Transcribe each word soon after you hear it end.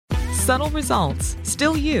Subtle results,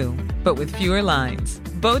 still you, but with fewer lines.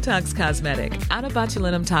 Botox Cosmetic, out of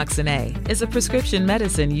botulinum toxin A, is a prescription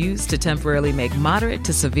medicine used to temporarily make moderate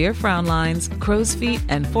to severe frown lines, crow's feet,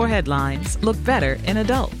 and forehead lines look better in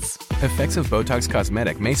adults. Effects of Botox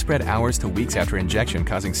Cosmetic may spread hours to weeks after injection,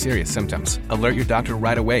 causing serious symptoms. Alert your doctor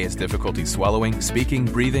right away as difficulty swallowing, speaking,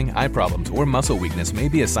 breathing, eye problems, or muscle weakness may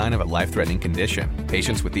be a sign of a life-threatening condition.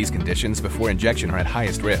 Patients with these conditions before injection are at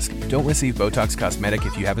highest risk. Don't receive Botox Cosmetic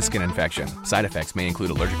if you have a skin infection. Side effects may include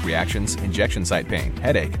allergic reactions, injection site pain,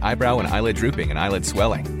 headache, eyebrow and eyelid drooping, and eyelid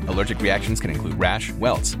swelling. Allergic reactions can include rash,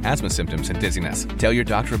 welts, asthma symptoms, and dizziness. Tell your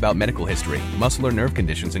doctor about medical history, muscle or nerve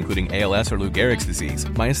conditions including ALS or Lou Gehrig's disease,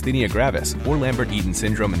 myasthenia gravis, or Lambert-Eaton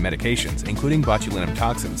syndrome, and medications, including botulinum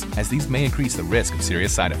toxins, as these may increase the risk of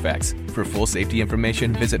serious side effects. For full safety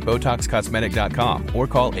information, visit BotoxCosmetic.com or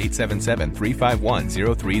call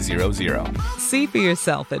 877-351-0300. See for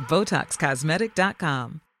yourself at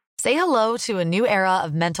BotoxCosmetic.com. Say hello to a new era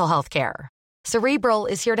of mental health care. Cerebral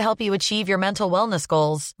is here to help you achieve your mental wellness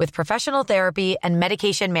goals with professional therapy and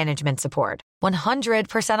medication management support.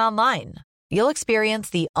 100% online. You'll experience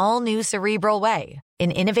the all-new Cerebral Way,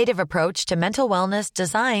 an innovative approach to mental wellness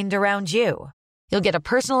designed around you. You'll get a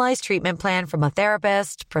personalized treatment plan from a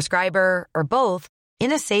therapist, prescriber, or both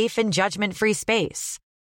in a safe and judgment-free space.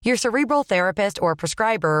 Your Cerebral therapist or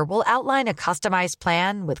prescriber will outline a customized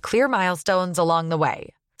plan with clear milestones along the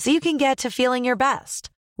way, so you can get to feeling your best.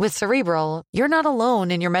 With Cerebral, you're not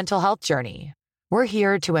alone in your mental health journey. We're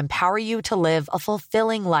here to empower you to live a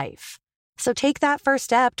fulfilling life. So take that first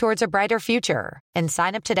step towards a brighter future and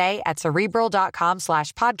sign up today at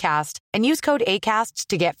Cerebral.com/podcast and use code ACAST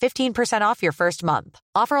to get 15% off your first month.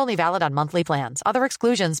 Offer only valid on monthly plans. Other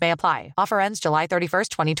exclusions may apply. Offer ends July 31st,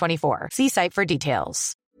 2024. See site for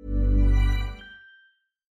details.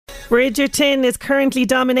 Bridgerton is currently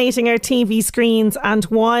dominating our TV screens, and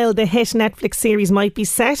while the hit Netflix series might be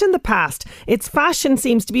set in the past, its fashion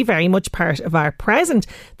seems to be very much part of our present.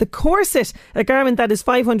 The corset, a garment that is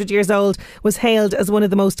 500 years old, was hailed as one of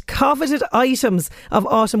the most coveted items of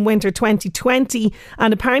autumn-winter 2020,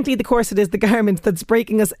 and apparently the corset is the garment that's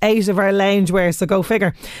breaking us out of our loungewear, so go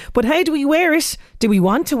figure. But how do we wear it? Do we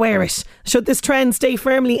want to wear it? Should this trend stay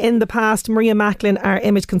firmly in the past? Maria Macklin, our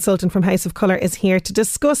image consultant from House of Colour, is here to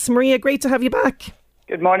discuss. Maria, great to have you back.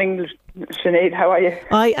 Good morning, Sinead. How are you?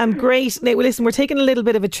 I am great. Now, listen, we're taking a little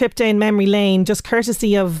bit of a trip down memory lane, just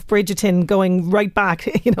courtesy of Bridgerton going right back,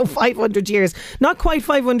 500 years. Not quite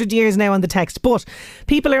 500 years now on the text, but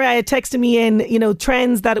people are texting me in,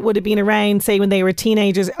 trends that would have been around, say, when they were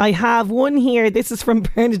teenagers. I have one here. This is from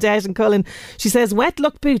Bernadette and Cullen. She says, wet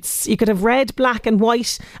look boots. You could have red, black and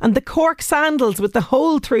white, and the cork sandals with the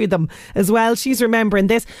hole through them as well. She's remembering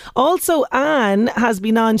this. Also, Anne has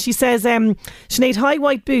been on. She says, Sinead, high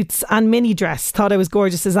white boots and mini dress. Thought I was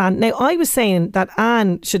gorgeous as Anne. Now, I was saying that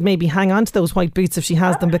Anne should maybe hang on to those white boots if she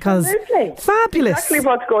has them, because fabulous. Exactly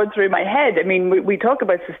what's going through my head. I mean, we talk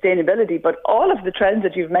about sustainability, but all of the trends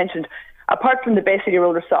that you've mentioned, apart from the basically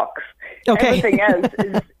roller socks, everything else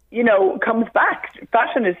is, comes back.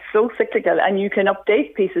 Fashion is so cyclical, and you can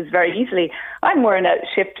update pieces very easily. I'm wearing a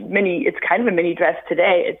Shift mini. It's kind of a mini dress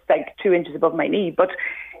today. It's like 2 inches above my knee, but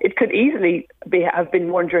it could easily have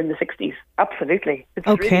been worn during the 60s. Absolutely. It's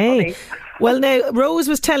okay. Really funny. Well, now, Rose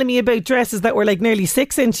was telling me about dresses that were like nearly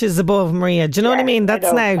 6 inches above, Maria. Do you know what I mean?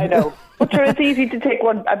 That's I know. But sure, it's easy to take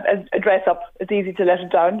a dress up. It's easy to let it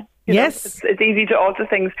down. Yes. It's easy to alter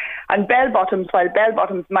things. And bell bottoms, while bell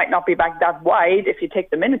bottoms might not be back that wide, if you take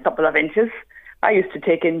them in a couple of inches. I used to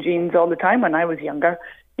take in jeans all the time when I was younger.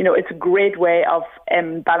 It's a great way of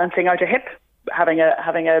balancing out a hip, having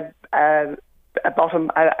a bottom,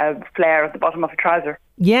 a flare at the bottom of a trouser.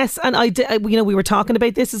 Yes, and we were talking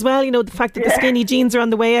about this as well, the fact that the skinny jeans are on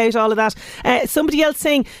the way out, all of that. Somebody else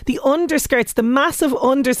saying the underskirts, the massive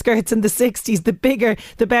underskirts in the 60s, the bigger,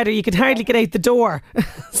 the better. You could hardly get out the door. And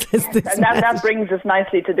that brings us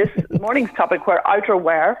nicely to this morning's topic, where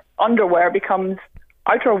underwear becomes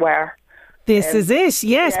outerwear. This is it,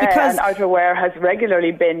 yes, because... And outerwear has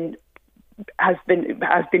regularly been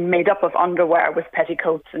made up of underwear with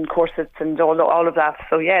petticoats and corsets and all of that.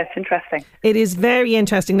 So yeah, it's interesting. It is very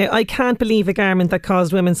interesting. Now, I can't believe a garment that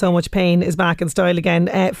caused women so much pain is back in style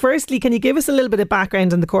again. Firstly, can you give us a little bit of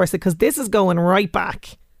background on the corset, because this is going right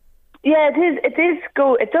back? Yeah,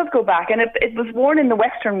 it does go back, and it was worn in the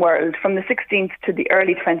Western world from the 16th to the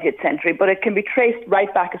early 20th century, but it can be traced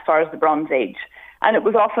right back as far as the Bronze Age. And it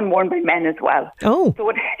was often worn by men as well. Oh. So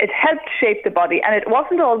it helped shape the body, and it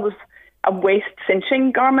wasn't always a waist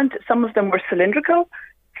cinching garment. Some of them were cylindrical,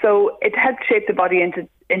 so it helped shape the body into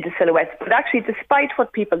silhouettes. But actually, despite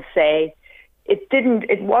what people say,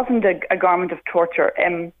 it wasn't a garment of torture.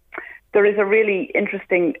 there is a really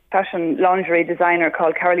interesting fashion lingerie designer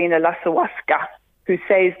called Carolina Lasawaska who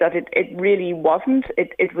says that it really wasn't.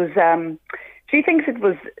 It was, she thinks it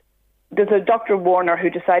was, there's a Dr. Warner who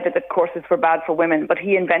decided that corsets were bad for women, but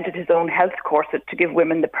he invented his own health corset to give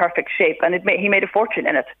women the perfect shape, and he made a fortune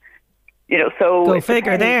in it. So go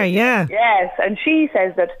figure there, yeah. Yes, and she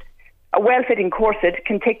says that a well-fitting corset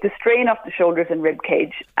can take the strain off the shoulders and rib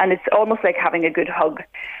cage, and it's almost like having a good hug.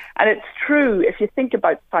 And it's true if you think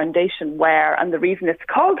about foundation wear, and the reason it's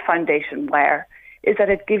called foundation wear is that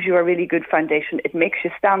it gives you a really good foundation. It makes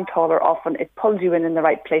you stand taller often, it pulls you in the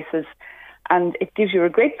right places, and it gives you a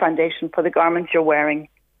great foundation for the garment you're wearing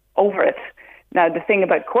over it. Now, the thing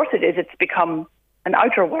about corset is it's become an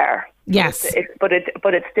outerwear. Yes. But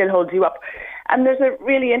it still holds you up. And there's a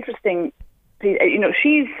really interesting,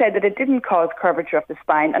 she said that it didn't cause curvature of the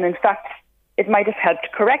spine, and in fact, it might have helped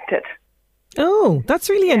correct it. Oh, that's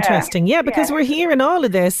really interesting. Yeah, because we're hearing all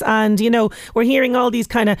of this, and we're hearing all these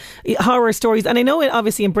kind of horror stories. And I know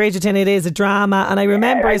obviously in Bridgerton it is a drama, and I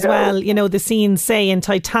remember as well, the scene, say, in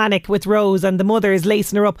Titanic with Rose and the mother is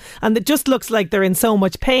lacing her up, and it just looks like they're in so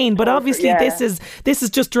much pain. But obviously this is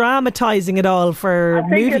just dramatising it all for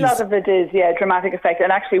movies. I think a lot of it is, dramatic effect.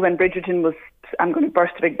 And actually when Bridgerton was, I'm going to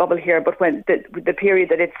burst a big bubble here, but when the period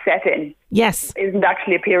that it's set in isn't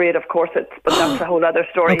actually a period of corsets, but that's a whole other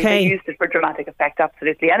story. Okay. They used it for dramatic effect,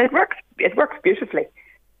 absolutely, and it works beautifully.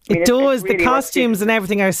 It does. The costumes and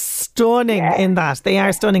everything are stunning in that. They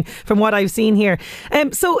are stunning from what I've seen here.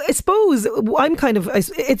 So I suppose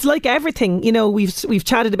it's like everything, we've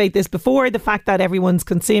chatted about this before, the fact that everyone's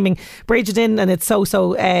consuming Bridgerton and it's so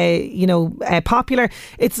popular.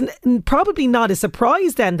 It's probably not a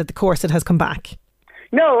surprise then that the corset has come back.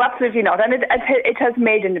 No, absolutely not. And it has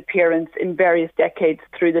made an appearance in various decades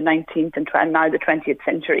through the 19th and now the 20th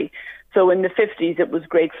century. So in the 50s, it was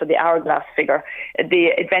great for the hourglass figure. The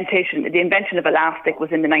invention of elastic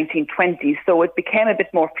was in the 1920s, so it became a bit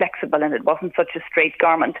more flexible and it wasn't such a straight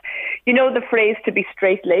garment. The phrase to be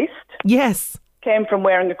straight-laced? Yes. Came from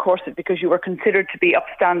wearing a corset because you were considered to be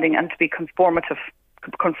upstanding and to be conforming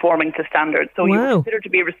to standards. So you were considered to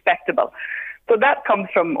be respectable. So that comes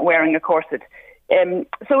from wearing a corset.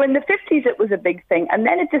 So in the 50s, it was a big thing. And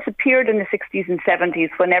then it disappeared in the 60s and 70s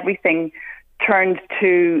when everything turned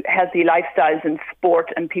to healthy lifestyles and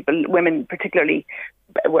sport, and women particularly,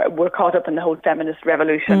 were caught up in the whole feminist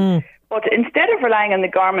revolution. But instead of relying on the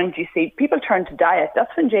garment, you see, people turned to diet.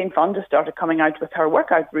 That's when Jane Fonda started coming out with her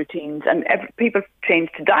workout routines, and people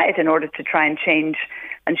changed to diet in order to try and change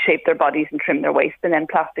and shape their bodies and trim their waist, and then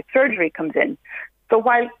plastic surgery comes in. So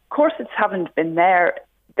while corsets haven't been there,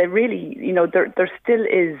 they really, there still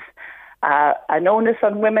is an onus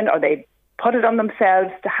on women, or they put it on themselves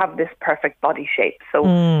to have this perfect body shape.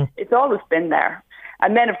 So it's always been there.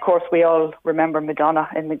 And then, of course, we all remember Madonna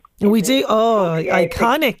iconic.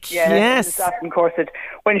 Yes. The satin corset,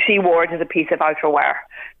 when she wore it as a piece of outerwear.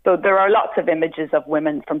 So there are lots of images of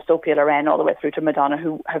women from Sophia Loren all the way through to Madonna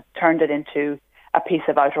who have turned it into a piece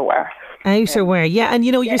of outerwear. Outerwear, yeah. And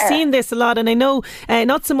you're seeing this a lot, and I know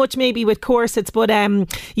not so much maybe with corsets, but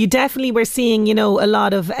you definitely were seeing, a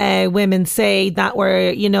lot of women say that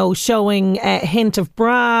were, showing a hint of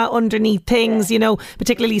bra underneath things,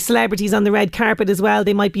 particularly celebrities on the red carpet as well.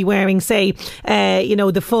 They might be wearing, say,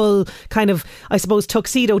 the full kind of, I suppose,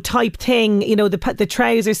 tuxedo type thing, the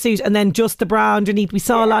trouser suit, and then just the bra underneath. We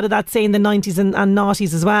saw a lot of that, say, in the 90s and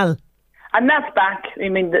noughties as well. And that's back. I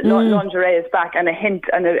mean, the lingerie is back, and a hint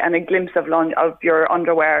and a glimpse of your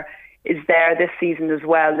underwear is there this season as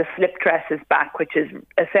well. The slip dress is back, which is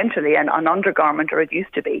essentially an undergarment, or it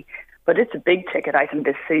used to be. But it's a big ticket item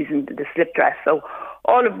this season, the slip dress. So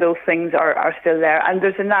all of those things are still there. And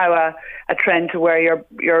there's now a trend to wear your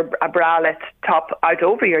bralette top out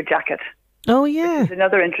over your jacket. Oh, yeah. It's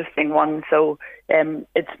another interesting one. So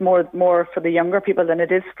it's more for the younger people than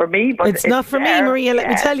it is for me. But it's not for me, Maria, let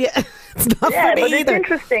me tell you. It's not for me but either. It's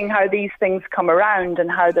interesting how these things come around and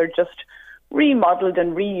how they're just remodeled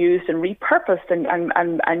and reused and repurposed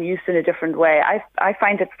and used in a different way. I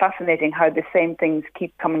find it fascinating how the same things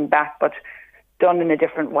keep coming back, but done in a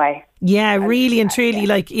different way. Yeah, really and truly,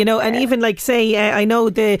 and even say, I know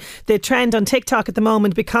the trend on TikTok at the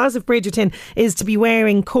moment, because of Bridgerton, is to be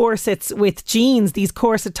wearing corsets with jeans, these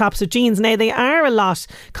corset tops with jeans. Now, they are a lot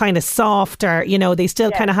kind of softer, they still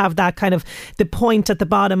kind of have that kind of the point at the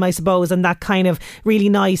bottom, I suppose, and that kind of really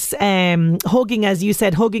nice hugging, as you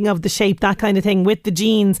said, hugging of the shape, that kind of thing with the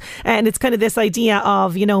jeans. And it's kind of this idea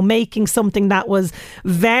of, making something that was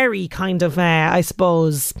very kind of, I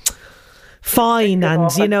suppose, fine and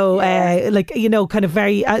kind of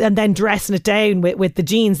very and then dressing it down with the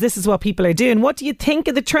jeans. This is what people are doing. What do you think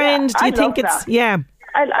of the trend? Do you think it's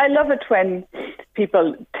I love it when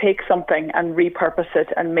people take something and repurpose it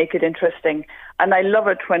and make it interesting. And I love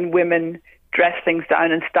it when women dress things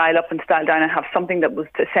down and style up and style down and have something that was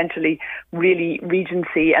essentially really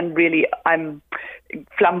Regency and really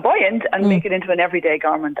flamboyant and make it into an everyday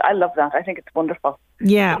garment. I love that. I think it's wonderful.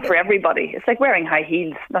 Yeah. Not for everybody. It's like wearing high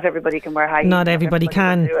heels. Not everybody can wear high heels. Not everybody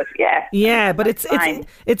can. Do it. Yeah. Yeah, but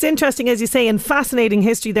it's interesting, as you say, and fascinating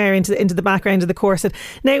history there into the background of the corset.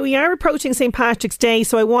 Now, we are approaching St. Patrick's Day,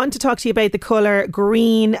 so I want to talk to you about the colour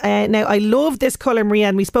green. Now, I love this colour, Maria,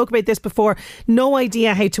 and we spoke about this before. No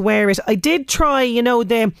idea how to wear it. I did try,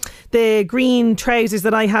 the green trousers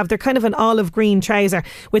that I have. They're kind of an olive green trouser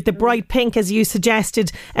with the bright pink, as you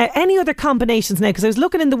suggested. Any other combinations now? Because I was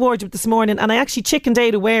looking in the wardrobe this morning and I actually chickened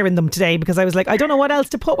out of wearing them today because I was like, I don't know what else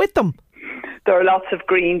to put with them. There are lots of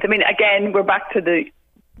greens. I mean, again, we're back to the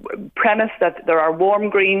premise that there are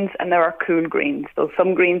warm greens and there are cool greens. So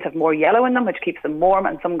some greens have more yellow in them, which keeps them warm,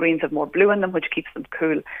 and some greens have more blue in them, which keeps them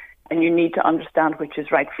cool. And you need to understand which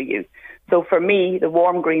is right for you. So for me, the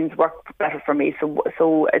warm greens work better for me.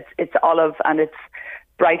 So it's olive and it's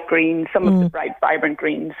bright green, some of the bright, vibrant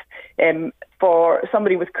greens. For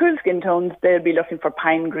somebody with cool skin tones, they'll be looking for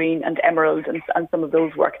pine green and emerald, and some of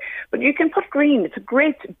those work. But you can put green. It's a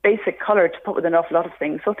great basic colour to put with an awful lot of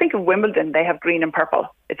things. So think of Wimbledon. They have green and purple.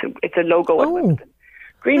 It's a logo at Wimbledon.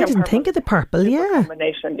 Green I didn't think of the purple, yeah.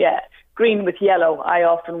 Combination, yeah. Green with yellow. I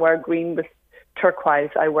often wear green with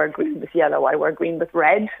turquoise. I wear green with yellow. I wear green with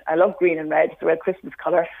red. I love green and red. It's a red Christmas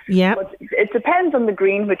colour. Yeah. But it depends on the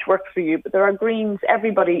green which works for you. But there are greens.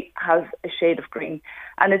 Everybody has a shade of green.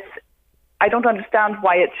 And I don't understand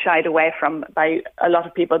why it's shied away from by a lot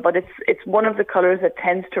of people, but it's one of the colours that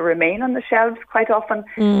tends to remain on the shelves quite often.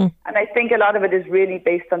 And I think a lot of it is really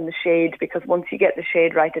based on the shade, because once you get the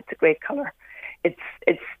shade right, it's a great colour. It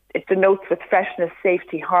denotes with freshness,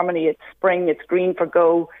 safety, harmony. It's spring. It's green for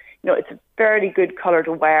go. It's a fairly good colour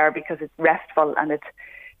to wear because it's restful and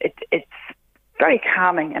it's very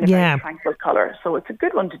calming and a very tranquil colour. So it's a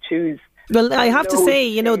good one to choose. Well, I have to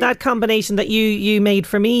say, that combination that you made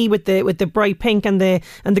for me with the bright pink and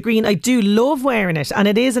the green, I do love wearing it, and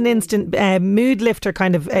it is an instant mood lifter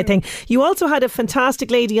kind of thing. You also had a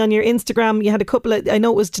fantastic lady on your Instagram. You had a couple of, I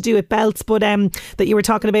know it was to do with belts, but that you were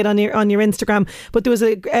talking about on your Instagram. But there was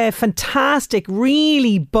a fantastic,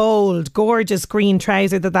 really bold, gorgeous green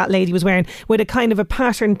trouser that lady was wearing with a kind of a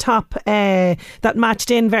patterned top that matched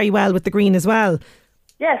in very well with the green as well.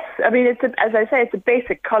 Yes, I mean, as I say, it's a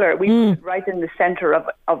basic colour. We put it right in the centre of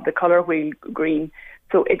the colour wheel, green.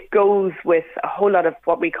 So it goes with a whole lot of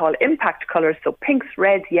what we call impact colours, so pinks,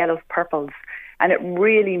 reds, yellows, purples, and it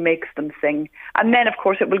really makes them sing. And then, of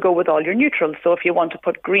course, it will go with all your neutrals. So if you want to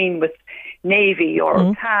put green with navy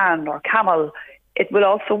or tan or camel, it will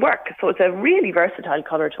also work. So it's a really versatile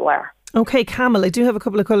colour to wear. Okay, camel. I do have a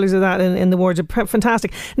couple of colours of that in the wardrobe.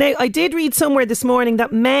 Fantastic. Now, I did read somewhere this morning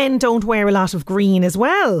that men don't wear a lot of green as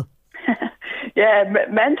well. Yeah,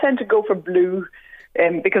 men tend to go for blue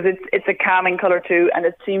because it's a calming colour too, and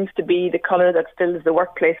it seems to be the colour that fills the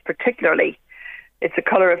workplace particularly. It's a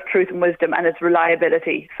colour of truth and wisdom, and it's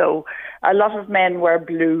reliability. So a lot of men wear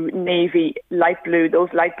blue, navy, light blue.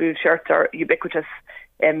 Those light blue shirts are ubiquitous.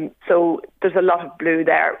 So there's a lot of blue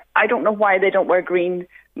there. I don't know why they don't wear green.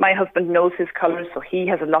 My husband knows his colours, so he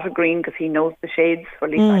has a lot of green because he knows the shades. Or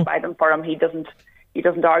at least I buy them for him. He doesn't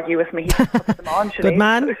argue with me. He just puts them on. Good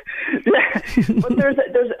man. Yeah. But there's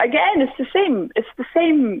again, it's the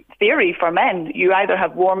same theory for men. You either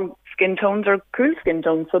have warm skin tones or cool skin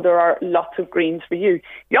tones, so there are lots of greens for you.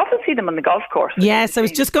 You often see them on the golf course. Yes, I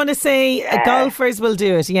was just going to say golfers will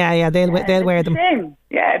do it. Yeah, they'll wear them. Same.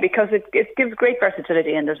 Yeah, because it gives great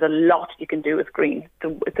versatility, and there's a lot you can do with green.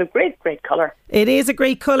 So it's a great colour. It is a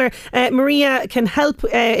great colour. Maria can help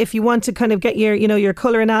if you want to kind of get your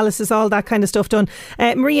colour analysis, all that kind of stuff done.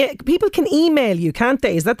 Maria, people can email you, can't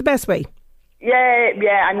they? Is that the best way?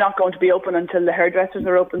 Yeah. I'm not going to be open until the hairdressers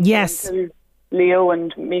are open. Yes. Until Leo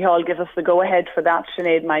and Michal give us the go-ahead for that.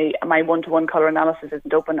 Sinead, my one-to-one colour analysis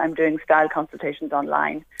isn't open. I'm doing style consultations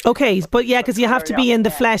online. Okay, but yeah, because you have to be in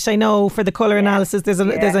the flesh, I know, for the colour analysis. There's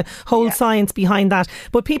a whole science behind that.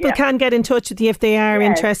 But people can get in touch with you if they are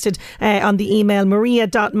interested on the email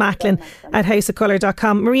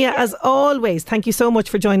maria.macklin@houseofcolour.com. Maria, as always, thank you so much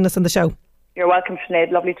for joining us on the show. You're welcome,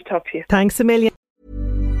 Sinead. Lovely to talk to you. Thanks a million.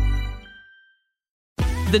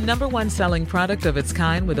 The #1 selling product of its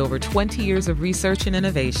kind with over 20 years of research and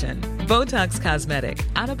innovation. Botox Cosmetic,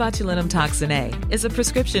 out of botulinum toxin A, is a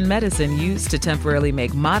prescription medicine used to temporarily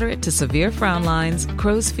make moderate to severe frown lines,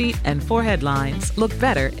 crow's feet, and forehead lines look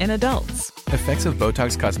better in adults. Effects of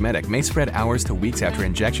Botox Cosmetic may spread hours to weeks after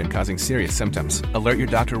injection, causing serious symptoms. Alert your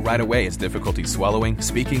doctor right away as difficulty swallowing,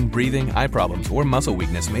 speaking, breathing, eye problems, or muscle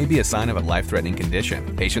weakness may be a sign of a life-threatening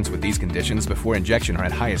condition. Patients with these conditions before injection are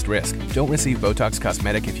at highest risk. Don't receive Botox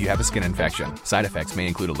Cosmetic if you have a skin infection. Side effects may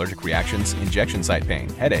include allergic reactions, injection site pain,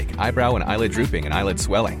 headache, eyebrow and eyelid drooping, and eyelid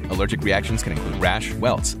swelling. Allergic reactions can include rash,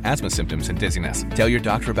 welts, asthma symptoms, and dizziness. Tell your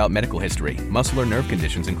doctor about medical history, muscle or nerve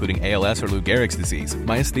conditions including ALS or Lou Gehrig's disease,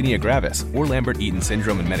 myasthenia gravis, or Lambert-Eaton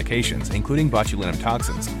syndrome and medications, including botulinum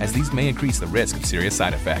toxins, as these may increase the risk of serious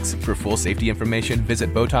side effects. For full safety information,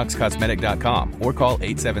 visit BotoxCosmetic.com or call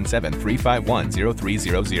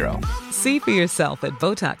 877-351-0300. See for yourself at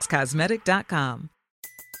BotoxCosmetic.com.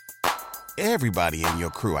 Everybody in your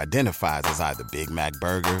crew identifies as either Big Mac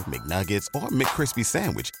Burger, McNuggets, or McCrispy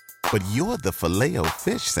Sandwich. But you're the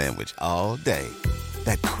Filet-O-Fish Sandwich all day.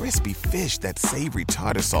 That crispy fish, that savory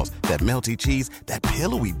tartar sauce, that melty cheese, that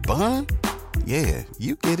pillowy bun. Yeah,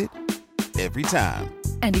 you get it. Every time.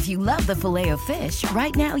 And if you love the Filet-O-Fish,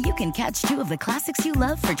 right now you can catch two of the classics you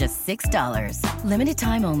love for just $6. Limited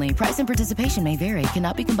time only. Price and participation may vary.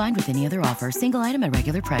 Cannot be combined with any other offer. Single item at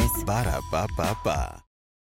regular price. Ba-da-ba-ba-ba.